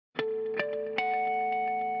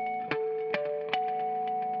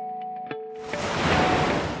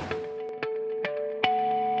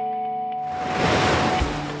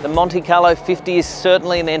Monte Carlo 50 is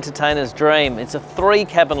certainly an entertainer's dream. It's a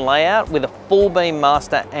 3-cabin layout with a full beam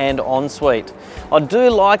master and ensuite. I do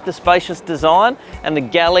like the spacious design, and the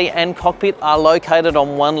galley and cockpit are located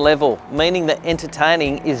on one level, meaning that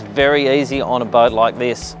entertaining is very easy on a boat like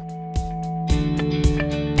this.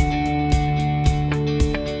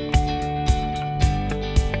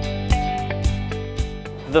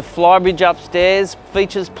 The flybridge upstairs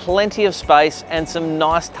features plenty of space and some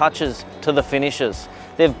nice touches to the finishes.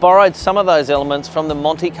 They've borrowed some of those elements from the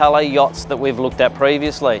Monte Carlo Yachts that we've looked at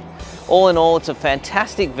previously. All in all, it's a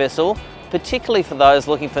fantastic vessel, particularly for those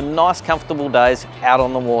looking for nice, comfortable days out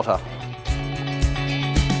on the water.